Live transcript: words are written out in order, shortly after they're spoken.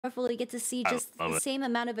Hopefully, we get to see just the same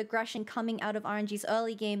amount of aggression coming out of RNG's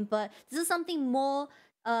early game. But this is something more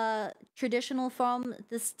traditional from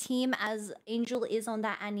this team, as Angel is on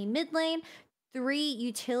that Annie mid lane. 3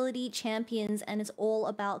 utility champions, and it's all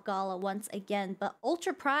about Gala once again. But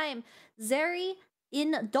Ultra Prime, Zeri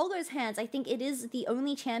in Doggo's hands, I think it is the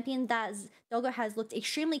only champion that Doggo has looked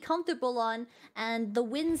extremely comfortable on, and the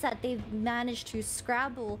wins that they've managed to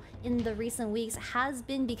scrabble in the recent weeks has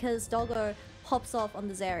been because Doggo pops off on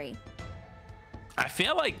the Zeri. I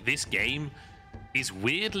feel like this game is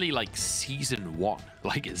weirdly like season 1.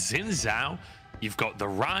 Like Xin Zhao, you've got the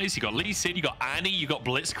Ryze, you got Lee Sin, you got Annie, you got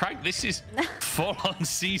Blitzcrank. This is full-on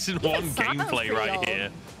season 1 gameplay right here.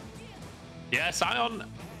 Yeah, Sion.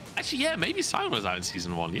 Actually, yeah, maybe Sion was out in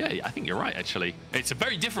season 1. Yeah, I think you're right, actually. It's a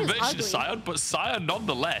very different version of Sion, but Sion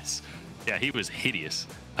nonetheless. Yeah, he was hideous.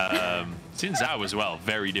 Xin Zhao as well,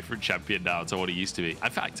 very different champion now to what he used to be. In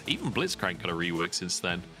fact, even Blitzcrank got a rework since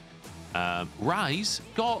then. Ryze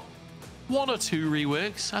got 1 or 2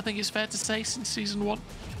 reworks, I think it's fair to say, since season 1.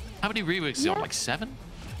 How many reworks is he on? Like 7?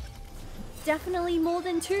 Definitely more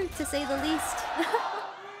than 2, to say the least.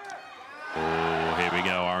 Oh, here we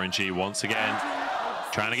go. RNG once again.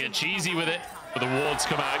 Trying to get cheesy with it. But the wards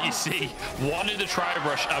come out. You see 1 in the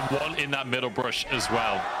tri-brush and 1 in that middle brush as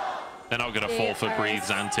well. They're not going to fall for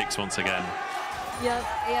Breathe's antics once again. Yep,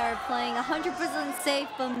 they are playing 100% safe,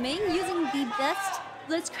 but Ming using the best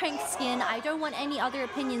Blitzcrank skin. I don't want any other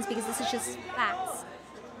opinions because this is just facts.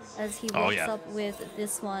 As he walks up with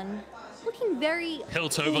this one. Looking very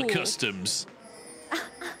Hilt-over customs.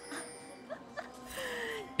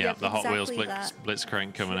 Yeah, the Hot Wheels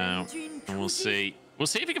Blitzcrank coming out. And we'll see. We'll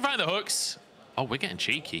see if he can find the hooks. Oh, we're getting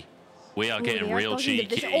cheeky. We are getting real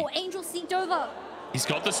cheeky. Oh, Angel sneaked over. He's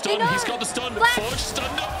got the stun. He's got the stun. Forge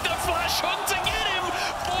stunned up. The flash hunt to get him.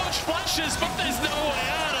 Forge flashes, but there's no way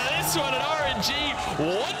out of this one. And RNG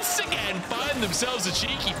once again find themselves a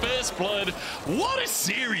cheeky first blood. What a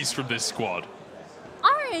series from this squad.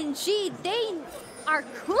 RNG, they are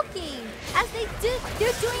cooking as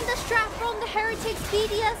they're doing the strat from the Heritage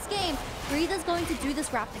BDS game. Breathe is going to do this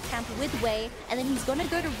raptor camp with Wei, and then he's going to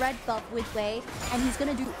go to red buff with Wei, and he's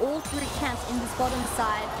going to do all 3 camps in this bottom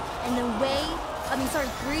side. And then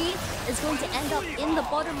Breathe is going to end up in the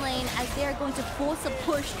bottom lane as they're going to force a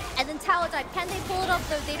push. And then tower dive. Can they pull it off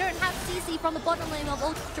though? They don't have CC from the bottom lane of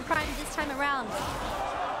Ultra Prime this time around.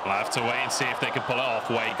 We'll have to wait and see if they can pull it off.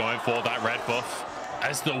 Wei going for that red buff.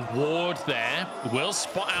 As the ward there will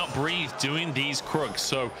spot out Breathe doing these krugs.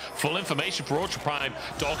 So full information for Ultra Prime.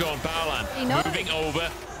 Doggo and Baolan moving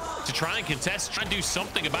over to try and contest, try and do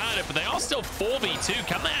something about it, but they are still 4v2.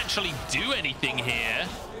 Can they actually do anything here?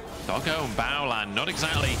 Doggo and Baolan not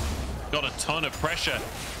exactly got a ton of pressure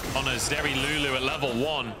on a Zeri Lulu at level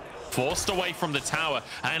 1. Forced away from the tower,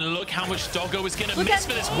 and look how much Doggo is going to miss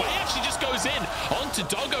for this. Wei actually just goes in onto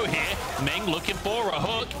Doggo here. Ming looking for a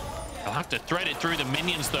hook. He'll have to thread it through the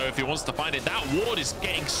minions, though, if he wants to find it. That ward is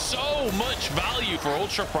getting so much value for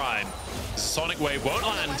Ultra Prime. Sonic Wave won't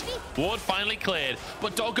land. Ward finally cleared,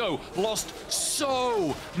 but Doggo lost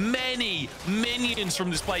so many minions from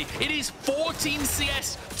this play. It is 14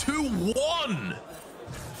 CS to 1.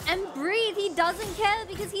 And Breathe, he doesn't care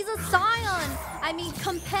because he's a Sion. I mean,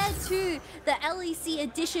 compared to the LEC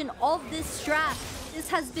edition of this strat, this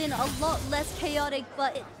has been a lot less chaotic,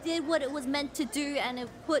 but it did what it was meant to do, and it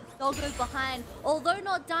put Doggo behind. Although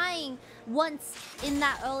not dying once in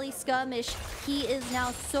that early skirmish, he is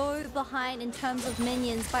now so behind in terms of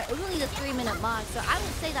minions by only the 3-minute mark. So I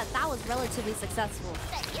would say that that was relatively successful.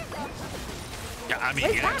 Yeah, I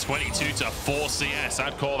mean, 22 to 4 CS.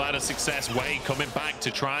 I'd call that a success. Wei coming back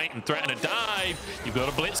to try and threaten a dive. You've got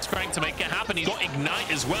a Blitzcrank to make it happen. He's got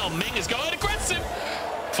Ignite as well. Ming is going aggressive.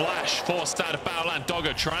 Flash forced out of Baolan.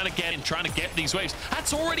 Doggo trying to get in, trying to get these waves.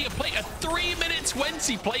 That's already a plate, a 3-minute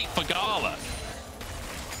 20 plate for Gala.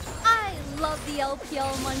 I love the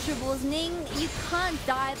LPL Munchables. Ning, you can't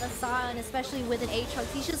die the Sion, especially with an Aatrox.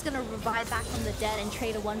 He's just going to revive back from the dead and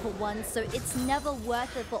trade a 1-for-1. So it's never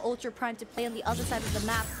worth it for Ultra Prime to play on the other side of the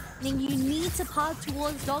map. Ning, you need to path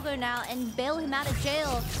towards Doggo now and bail him out of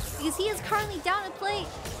jail, because he is currently down a plate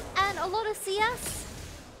and a lot of CS.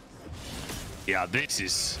 Yeah, this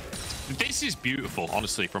is beautiful,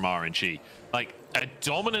 honestly, from RNG. Like, a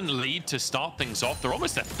dominant lead to start things off. They're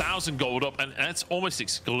almost 1,000 gold up, and that's almost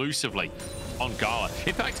exclusively on Gala.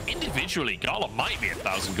 In fact, individually, Gala might be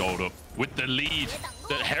 1,000 gold up with the lead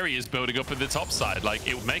that Hery is building up in the top side. Like,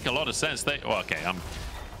 it would make a lot of sense. Oh, okay, I'm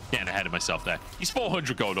getting ahead of myself there. He's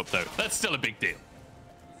 400 gold up, though. That's still a big deal.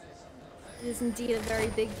 It is indeed a very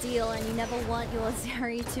big deal, and you never want your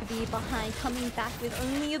Zeri to be behind, coming back with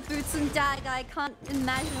only a Boots and Dagger. I can't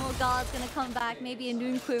imagine what Gala's gonna come back. Maybe a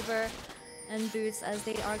Noon Quiver and Boots, as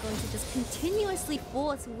they are going to just continuously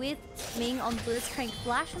force with Ming on Blitzcrank.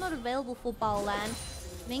 Flash not available for Baolan.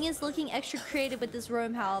 Ming is looking extra creative with this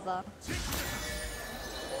roam, however.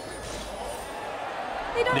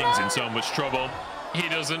 Ning's in so much trouble. He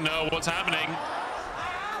doesn't know what's happening.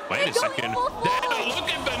 Wait a second. They're not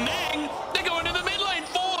looking for Ning. They're going to the mid lane.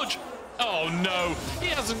 Forge. Oh no. He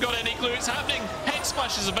hasn't got any clue it's happening. Hex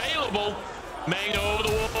Splash is available. Ming over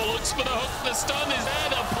the wall, looks for the hook. The stun is there.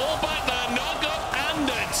 The pullback, the knockup, and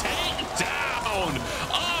the takedown.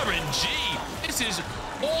 RNG. This is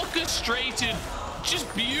orchestrated.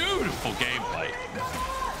 Just beautiful gameplay.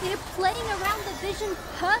 They're playing around the vision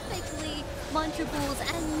perfectly, Munchables,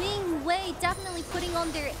 and Ming Wei definitely putting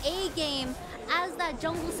on their A game as that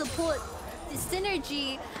jungle support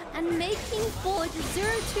synergy and making Forge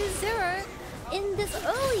 0-2-0 in this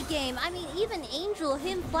early game. I mean, even Angel,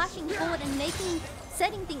 him flashing forward and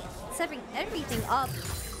setting everything up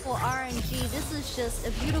for RNG. This is just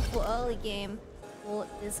a beautiful early game for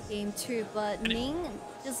this game too, but Ming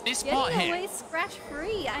just getting away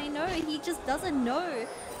scratch-free. I know, he just doesn't know.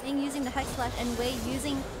 Ming using the Hex Slash and Wei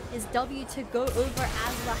using his W to go over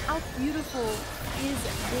as well. How beautiful is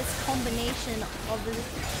this combination of the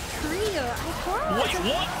trio? Wait,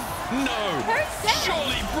 what? No.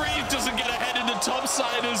 Surely Breathe doesn't get ahead in the top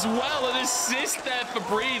side as well. An assist there for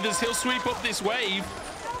Breathe as he'll sweep up this wave.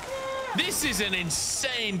 This is an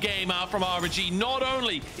insane game out from RNG. Not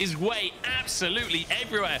only is Wei absolutely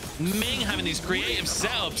everywhere, Ming having these creative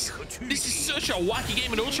setups. This is such a wacky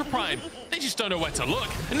game in Ultra Prime. They just don't know where to look.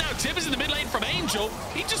 And now Tip is in the mid lane from Angel.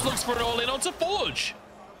 He just looks for it all in onto Forge.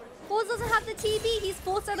 Forge doesn't have the TB. He's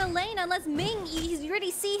forced out of lane unless Ming, you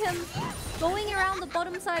already see him going around the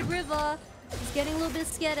bottom side river. He's getting a little bit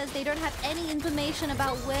scared as they don't have any information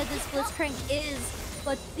about where this Blitzcrank is.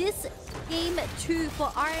 But this game 2 for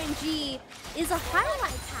RNG is a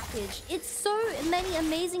highlight package. It's so many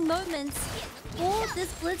amazing moments for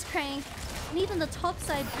this Blitzcrank, and even the top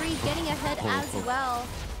side Breathe getting ahead as well.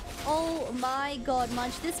 Oh my god,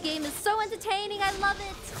 Munch, this game is so entertaining. I love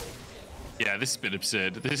it. Yeah, this has been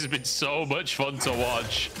absurd. This has been so much fun to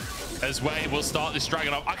watch as Wei will start this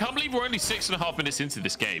dragon off. I can't believe we're only 6.5 minutes into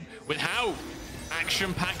this game. With how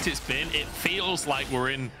action-packed it's been, it feels like we're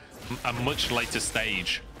in a much later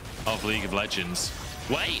stage of League of Legends.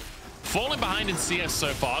 Wei falling behind in CS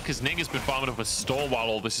so far because Ning has been farming up a stall while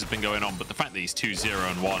all this has been going on, but the fact that he's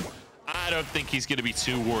 2-0-1, I don't think he's going to be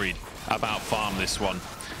too worried about farm this one.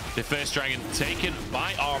 The first dragon taken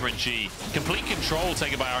by RNG. Complete control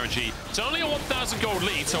taken by RNG. It's only a 1,000 gold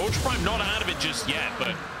lead, so Ultra Prime not out of it just yet,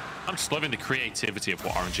 but I'm just loving the creativity of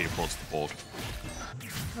what RNG have brought to the board.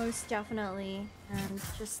 Most definitely, and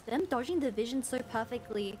just them dodging the vision so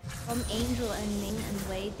perfectly from Angel and Ning and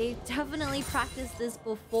Wei. They've definitely practiced this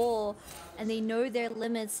before, and they know their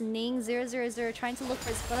limits. Ning 0-0-0 trying to look for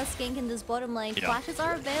his first gank in this bottom lane. Yeah. Flashes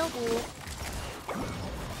are available.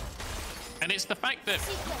 And it's the fact that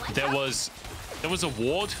there was a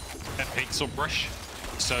ward at Pixel Brush,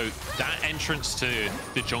 so that entrance to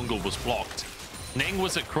the jungle was blocked. Ning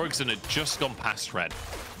was at Krugs and had just gone past red,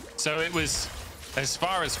 so it was, as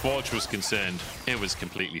far as Forge was concerned, it was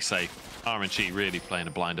completely safe. RNG really playing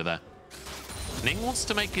a blinder there. Ning wants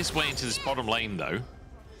to make his way into this bottom lane though.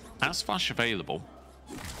 Has flash available.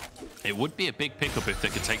 It would be a big pickup if they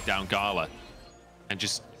could take down Gala and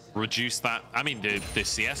just reduce that. I mean, the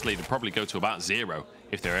CS lead would probably go to about 0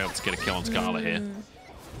 if they're able to get a kill onto Gala here.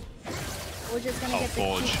 We're just gonna get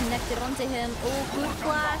the key connected onto him. Oh, good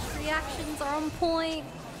flash. Reactions are on point.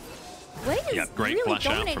 Wei is great really flash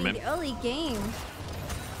dominating out from him. the early game.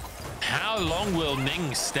 How long will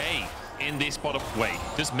Ning stay in this bottom? Wait,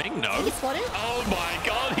 does Ming know? He spotted? Oh my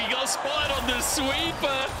god, he got spotted on the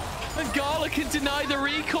sweeper. And Gala can deny the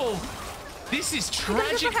recall. This is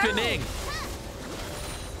tragic for Ning.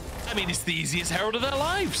 I mean, it's the easiest herald of their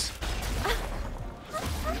lives.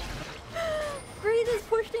 Breathe is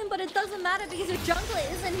pushed in, but it doesn't matter because your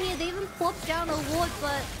jungler isn't here. They even plopped down a ward,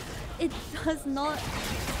 but it does not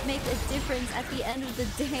make a difference at the end of the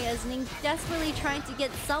day, as Ning desperately trying to get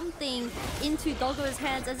something into Doggo's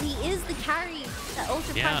hands, as he is the carry that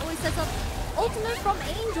Ultra Prime always sets up. Ultimate from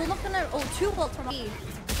Angel, not gonna, two ult from me.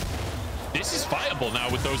 This is fightable now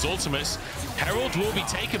with those ultimates. Herald will be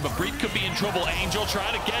taken, but Breathe could be in trouble. Angel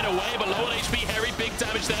trying to get away, but low on HP. Hery, big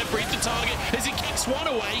damage there. Breathe the target as he kicks one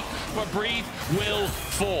away, but Breathe will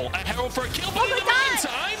fall. A Herald for a kill, but in the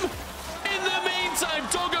meantime,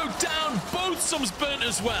 Doggo down. Both sums burnt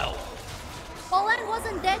as well. Baolan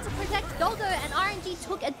wasn't there to protect Doggo, and RNG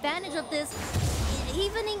took advantage of this,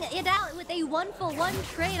 evening it out with a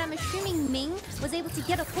 1-for-1 trade. I'm assuming Ming was able to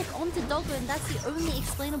get a hook onto Doggo, and that's the only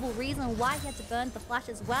explainable reason why he had to burn the flash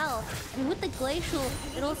as well. And with the Glacial,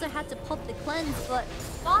 it also had to pop the cleanse, but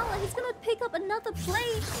Gala, he's gonna pick up another play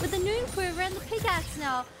with the Noon Quiver and the pickaxe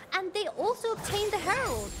now, and they also obtained the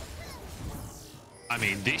Herald. I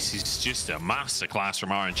mean, this is just a masterclass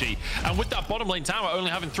from RNG. And with that bottom lane tower only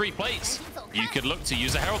having 3 plates, you could look to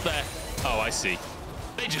use a Herald there. Oh, I see.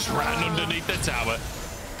 They just ran underneath the tower.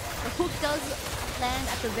 The hook does land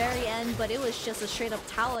at the very end, but it was just a straight up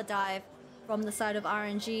tower dive from the side of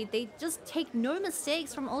RNG. They just take no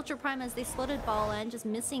mistakes from Ultra Prime as they spotted Baolan just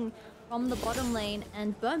missing from the bottom lane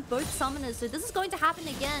and burn both summoners. So this is going to happen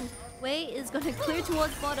again. Wei is going to clear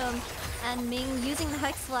towards bottom, and Ming using the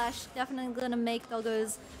Hex Slash definitely going to make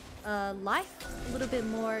Doggo's life a little bit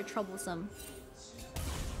more troublesome.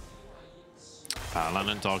 Baolan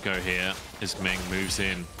and Doggo here as Ming moves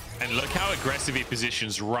in. And look how aggressive he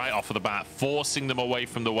positions right off of the bat, forcing them away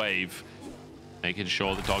from the wave, making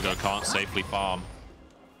sure that Doggo can't safely farm.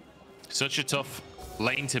 Such a tough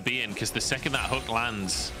lane to be in, because the second that hook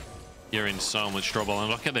lands, you're in so much trouble. And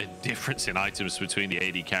look at the difference in items between the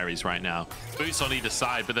AD carries right now. Boots on either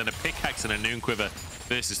side, but then a pickaxe and a Noon Quiver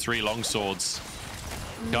versus 3 longswords.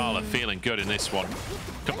 Gala feeling good in this one.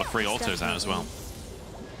 Couple of free autos out as well.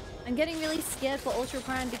 I'm getting really scared for Ultra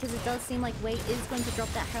Prime because it does seem like Wei is going to drop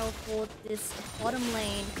that Herald for this bottom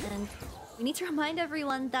lane. And we need to remind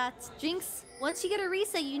everyone that Jinx, once you get a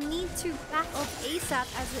reset, you need to back off ASAP,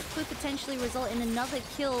 as it could potentially result in another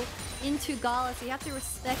kill into Gala. So you have to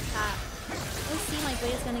respect that. It does seem like Wei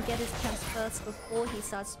is going to get his camps first before he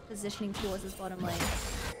starts positioning towards his bottom lane.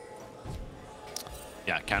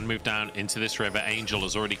 Yeah, can move down into this river. Angel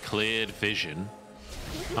has already cleared vision.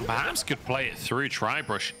 And perhaps could play it through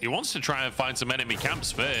Tribrush. He wants to try and find some enemy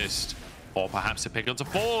camps first. Or perhaps a pick onto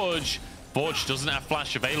Forge. Forge doesn't have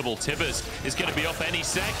flash available. Tibbers is going to be off any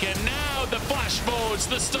second. Now the flash Forge.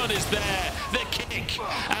 The stun is there. The kick.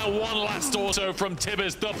 And one last auto from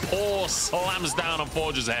Tibbers. The paw slams down on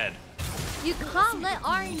Forge's head. You can't let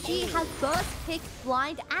RNG have burst pick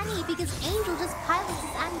blind Annie, because Angel just pilots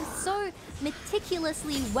his Annie so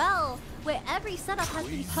meticulously well, where every setup has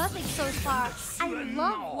been perfect so far. I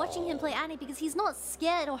love watching him play Annie because he's not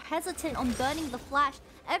scared or hesitant on burning the flash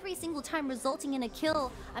every single time, resulting in a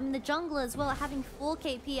kill. I mean, the jungler as well, having 4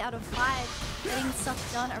 KP out of 5, getting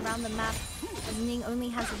stuff done around the map, as Ning only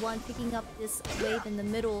has 1, picking up this wave in the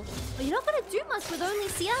middle. But you're not going to do much with only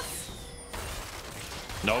CS.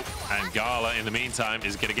 Nope, and Gala in the meantime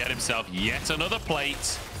is going to get himself yet another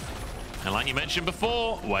plate. And like you mentioned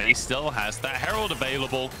before, Wei still has that Herald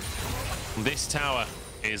available. This tower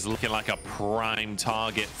is looking like a prime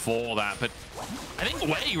target for that, but I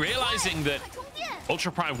think Wei, realizing that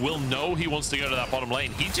Ultra Prime will know he wants to go to that bottom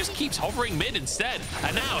lane, he just keeps hovering mid instead.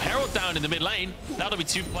 And now Herald down in the mid lane. That'll be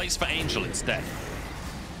 2 plates for Angel instead.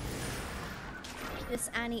 This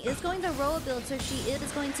Annie is going the Roa build, so she is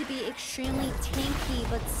going to be extremely tanky,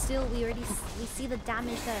 but still we see the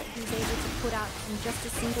damage that he's able to put out in just a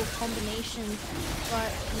single combination. But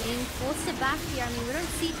Ming forced it back here. I mean, we don't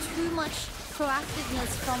see too much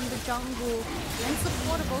proactiveness from the jungle in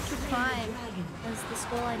support of Ultra Prime, as the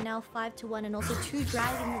scoreline now 5-1, and also 2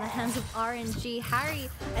 dragons in the hands of RNG. Hery,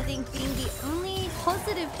 I think, being the only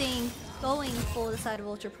positive thing going for the side of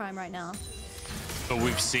Ultra Prime right now. But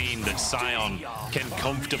we've seen that Sion can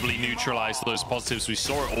comfortably neutralize those positives. We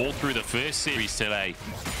saw it all through the first series today.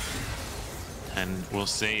 And we'll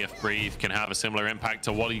see if Breathe can have a similar impact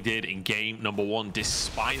to what he did in game number 1,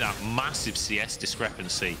 despite that massive CS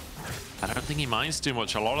discrepancy. I don't think he minds too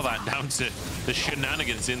much. A lot of that down to the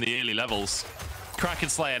shenanigans in the early levels. Kraken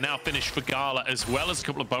Slayer now finished for Gala, as well as a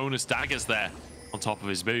couple of bonus daggers there on top of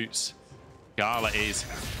his boots. Gala is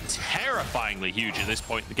terrifyingly huge at this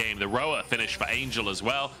point in the game. The Roa finished for Angel as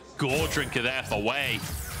well. Gore Drinker there for Wei.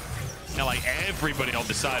 Now, like, everybody on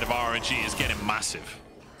the side of RNG is getting massive.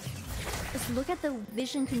 Just look at the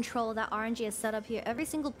vision control that RNG has set up here. Every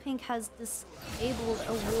single pink has disabled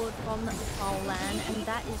a ward from Baolan, and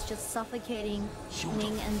that is just suffocating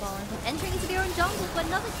Ning and Baolan from entering into their own jungle for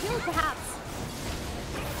another kill, perhaps.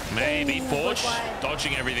 Maybe Forge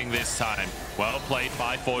dodging everything this time. Well played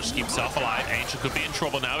by Forge to keep himself alive. Angel could be in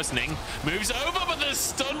trouble now as Ning moves over, but the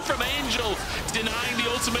stun from Angel denying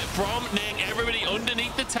the ultimate from Ning. Everybody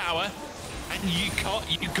underneath the tower. And you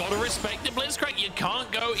got to respect the Blitzcrank. You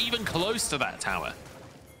can't go even close to that tower.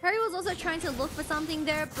 Hery was also trying to look for something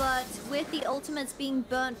there, but with the ultimates being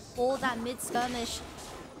burnt for that mid skirmish,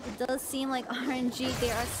 it does seem like RNG,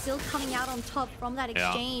 they are still coming out on top from that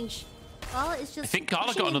exchange. Gala is just, I think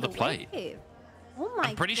Gala got another play. Oh my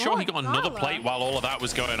I'm pretty God, sure he got another Gala. plate while all of that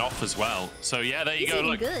was going off as well. So yeah, there you go.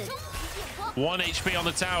 Look, good. 1 HP on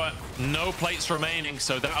the tower, no plates remaining,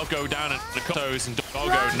 so that'll go down in a couple of those, and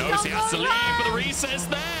Doggo knows he has to leave, but the recess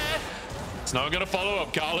there. It's not going to follow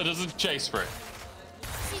up. Gala doesn't chase for it.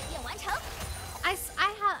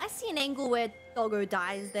 I see an angle where Doggo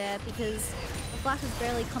dies there because the flash is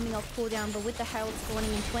barely coming off cooldown, but with the Herald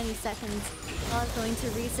spawning in 20 seconds, Gala's going to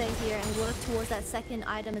reset here and work towards that second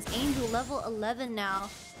item as Angel level 11 now.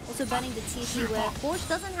 Also banning the TP where Forge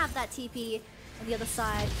doesn't have that TP on the other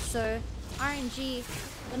side, so RNG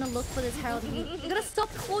gonna look for this Herald. They're gonna stop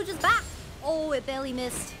Forge's back. Oh, it barely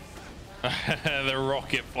missed. The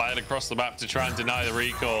rocket flying across the map to try and deny the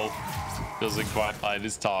recall. Doesn't quite find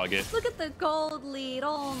his target. Look at the gold lead.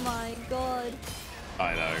 Oh my God.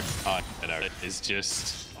 I know. It's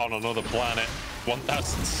just on another planet.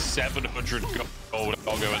 1,700 gold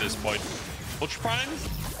Doggo at this point. Ultra Prime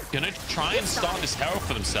gonna try and start this Herald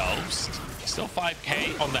for themselves. Still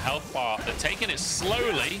 5k on the health bar. They're taking it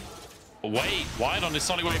slowly. Wait, wide on the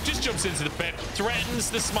Sonic Wave, just jumps into the pit,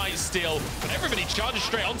 threatens the smite steal, but everybody charges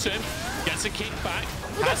straight onto him, gets a kickback,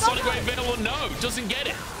 has Sonic Wave available? No, doesn't get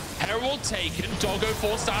it. Herald taken, Doggo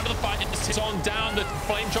forced out of the fight, it's on down, the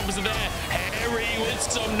flame chompers are there. Hery with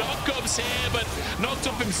some knockups here, but knocked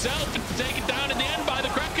up himself, taken down in the end by the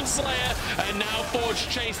Kraken Slayer, and now Forge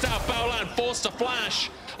chased out, Baolan forced a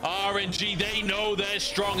flash. RNG, they know they're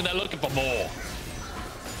strong and they're looking for more.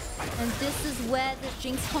 And this is where the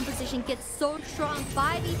Jinx composition gets so strong.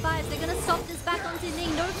 5v5, they're gonna stop this back onto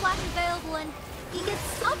Ning. No flash available, and he gets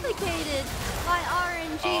suffocated by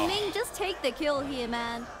RNG. Ming, just take the kill here,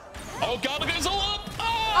 man. Oh, Gala goes all up.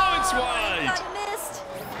 Oh, it's wide. Got missed.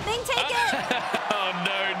 Ming, take it. Oh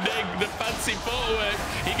no, Ning, the fancy footwork.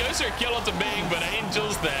 He goes for a kill onto Ming, but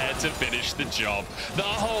Angel's there to finish the job. The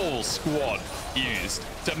whole squad used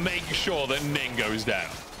to make sure that Ning goes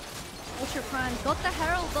down. Ultra Prime got the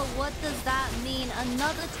Herald, but what does that mean?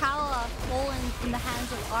 Another tower fallen in the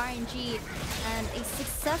hands of RNG and a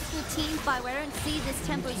successful team fight where I don't see this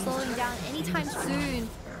tempo slowing down anytime soon.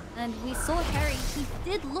 And we saw Hery, he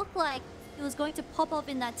did look like he was going to pop up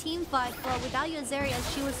in that team fight, but without your Zeri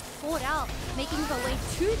as she was fought out, making her way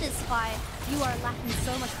to this fight, you are lacking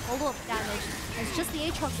so much follow-up damage. It's just the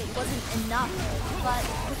Aatrox, it wasn't enough. But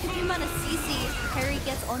with the few amount of CC, Hery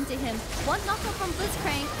gets onto him. One knockup from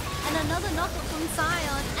Blitzcrank and another knockup from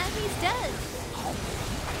Sion, and he's dead.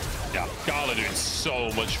 Yeah, Gala doing so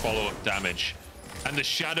much follow-up damage. And the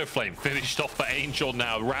Shadow Flame finished off for Angel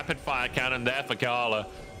now. Rapid fire cannon there for Gala.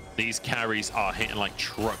 These carries are hitting like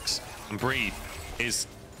trucks. And Breathe he's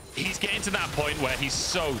getting to that point where he's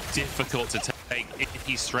so difficult to take if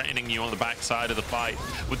he's threatening you on the backside of the fight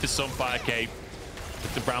with the Sunfire Cape,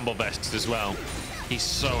 with the Bramble Vest as well. He's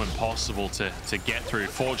so impossible to get through.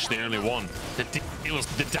 Forge the only one that deals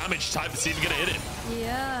the damage type that's even gonna hit it.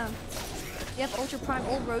 Yeah. You have Ultra Prime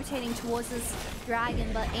all rotating towards this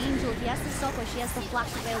dragon, but Angel, he has to stop her. She has the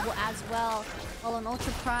flash available as well. While on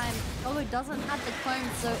Ultra Prime, Doggo doesn't have the clone,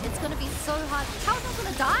 so it's going to be so hard. How's not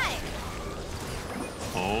going to die?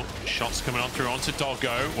 Oh, shots coming on through onto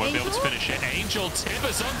Doggo. Won't be able to finish it. Angel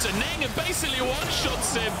tippers onto Ning and basically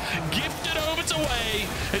one-shots him. Gifted over to Wei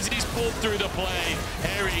as he's pulled through the play.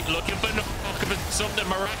 Hery looking for something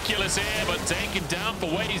miraculous here, but taken down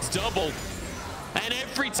for Wei's double. And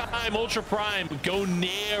every time Ultra Prime go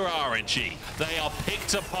near RNG, they are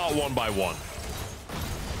picked apart one by one.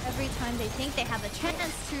 Every time they think they have a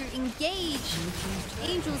chance to engage,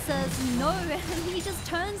 Angel says no, and he just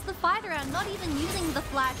turns the fight around, not even using the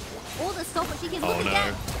flash or the stopwatch. He can look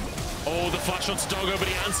again. Oh, the flash on Doggo, but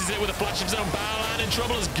he answers it with a flash of his own. Baolan in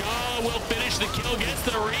trouble as Gala will finish the kill, gets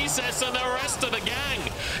the recess, and the rest of the gang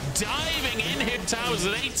diving inhib towers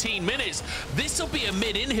at 18 minutes. This will be a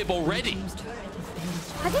mid-inhib already.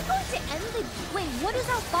 Are they going to end the... Wait, what is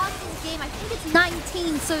our fastest game? I think it's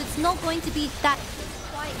 19, so it's not going to be that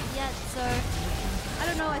quite yet. So, I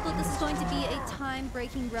don't know. I thought this was going to be a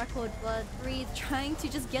time-breaking record, but Breathe trying to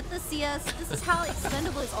just get the CS. This is how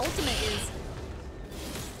expendable his ultimate is.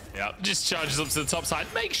 Yeah, just charges up to the top side.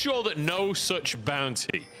 Make sure that no such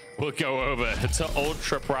bounty will go over to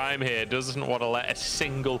Ultra Prime here. Doesn't want to let a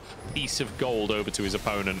single piece of gold over to his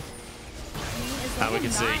opponent. And we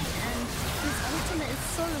can see... His ultimate is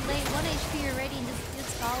so late, 1 HP already, and just gives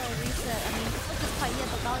Gala a reset. I mean, it's not just quite yet,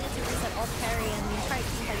 but Gala gets a reset off Hery, and the entire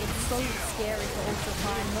team fight is so scary for Ultra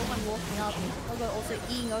Prime. No one walking up, Doggo also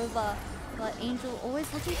eating over, but Angel always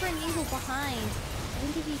looking for an eagle behind.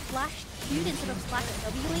 When did he flash Q instead of slash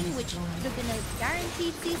Wing, which would have been a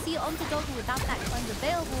guaranteed CC onto Doggo? Without that cleanse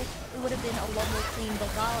available, it would have been a lot more clean. But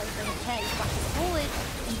Gala is going to care, he flashes forward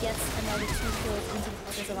and gets another 2 kills into the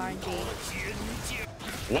pockets of RNG.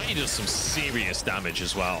 Wei does some serious damage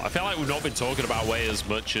as well. I feel like we've not been talking about Wei as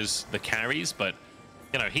much as the carries, but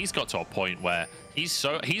you know, he's got to a point where he's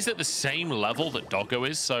at the same level that Doggo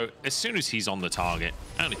is, so as soon as he's on the target,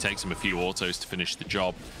 it only takes him a few autos to finish the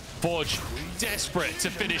job. Forge desperate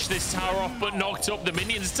to finish this tower off, but knocked up. The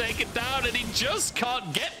minions take it down, and he just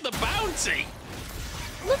can't get the bounty.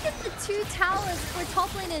 Look at the 2 towers for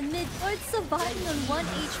top lane and mid, both surviving on 1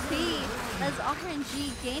 HP as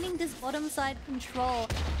RNG gaining this bottom side control.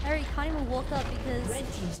 Hery can't even walk up because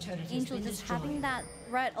Angel just having that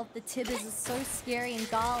threat of the Tibbers is so scary, and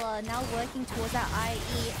Gala now working towards that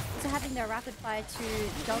IE, also having their rapid fire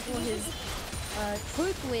to juggle his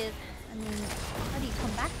poke with. I mean, how do you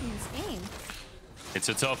come back from this game? It's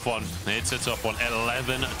a tough one. It's a tough one.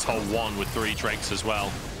 11-1 with 3 Drakes as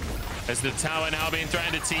well. As the tower now being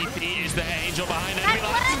threatened to TP, is there Angel behind enemy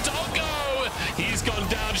line? Doggo! He's gone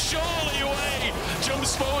down, surely Wei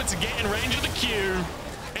jumps forward to get in range of the Q.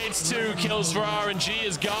 It's 2 kills for RNG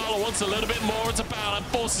as Gala wants a little bit more into Baolan,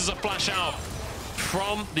 forces a flash out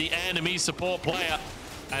from the enemy support player.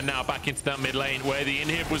 And now back into that mid lane where the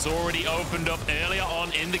inhib was already opened up earlier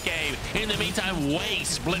on in the game. In the meantime, Wei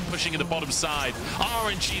split pushing at the bottom side.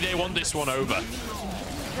 RNG, they want this one over.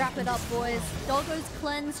 Wrap it up, boys. Doggo's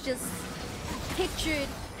cleanse just pictured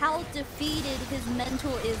how defeated his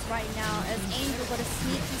mental is right now, as Angel got a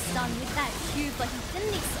sneaky stun with that Q, but he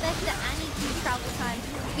didn't expect the Q travel time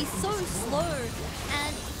to be so slow,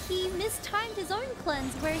 and he mistimed his own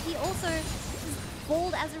cleanse, where he also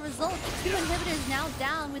balled as a result. 2 inhibitors now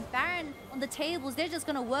down with Baron on the tables. They're just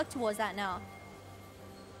going to work towards that now.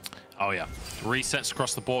 Oh yeah, 3 sets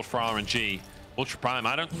across the board for RNG. Ultra Prime,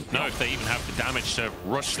 I don't know if they even have the damage to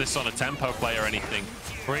rush this on a tempo play or anything.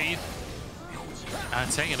 Breathe.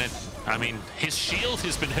 Taking it. I mean, his shield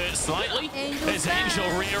has been hurt slightly as Angel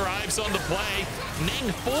re-arrives on the play.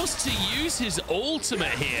 Ning forced to use his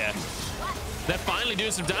ultimate here. They're finally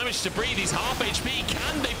doing some damage to Breathe. He's half HP.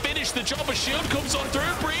 Can they finish the job? A shield comes on through.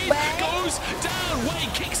 Breathe goes down. Wei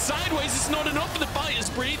kicks sideways. It's not enough for the fighters.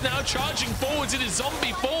 Breathe now charging forwards in his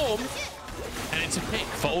zombie form. And it's a pick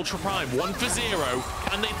for Ultra Prime. 1 for 0.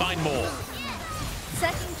 Can they find more?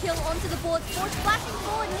 Second kill onto the board. Forge flashing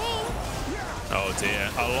forward, Ming. Oh dear,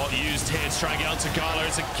 a lot used here to try and get onto Gala.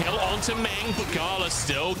 It's a kill onto Ming, but Gala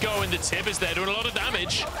still going. The tip is there doing a lot of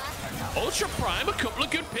damage. Ultra Prime, a couple of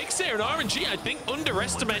good picks here, and RNG, I think,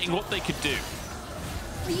 underestimating what they could do.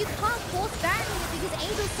 But you can't force Baron because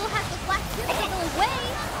Angel still has the flash kill away.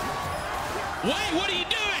 Wait, what are you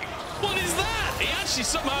doing? What is that? He actually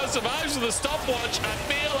somehow survives with a stopwatch. I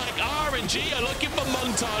feel like RNG are looking for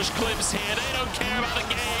montage clips here. They don't care about the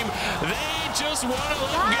game. They just want to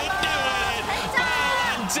look good doing it.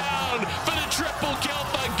 Baolan down for the triple kill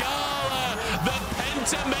for Gala. The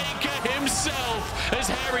Pentamaker himself as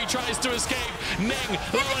Hery tries to escape. Ning,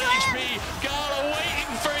 low on HP. Gala waiting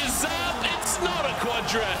for his zap. It's not a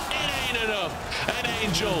quadra. It ain't enough. And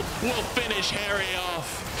Angel will finish Hery off.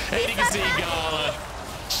 And you can see Gala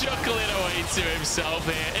chuckling away to himself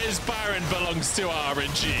here as Baron belongs to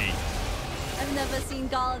RNG. I've never seen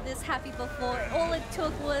Gala this happy before. All it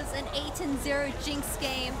took was an 8-0 Jinx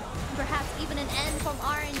game, and perhaps even an end from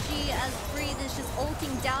RNG as Breathe is just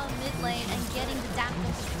ulting down mid lane and getting the damage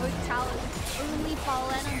of both towers. Only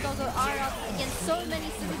Baolan and Doggo are up against so many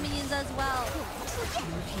super minions as well.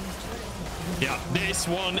 Yeah, this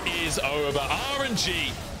one is over.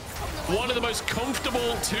 RNG, one of the most comfortable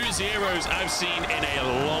 2-0s I've seen in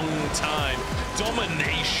a long time.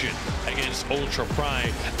 Domination against Ultra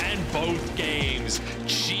Prime, and both games,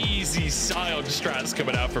 cheesy Sion strats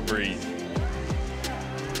coming out for Breathe.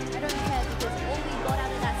 I don't care because all we got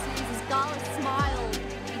out of that series is Gala smiled.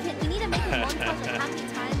 We need to make a montage of how many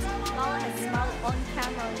times Gala has smiled on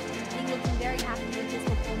camera, and looking very happy with his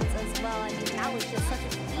performance as well. I mean, that was just such a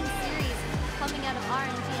clean series coming out of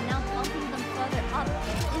RNG, and now bumping them further up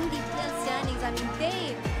in the player standings. I mean,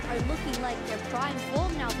 they are looking like their prime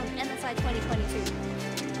form now from MSI 2022.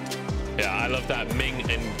 Yeah, I love that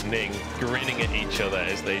Ming and Ning grinning at each other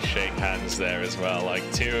as they shake hands there as well. Like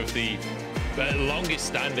 2 of the longest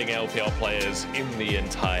standing LPL players in the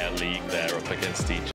entire league there up against each other.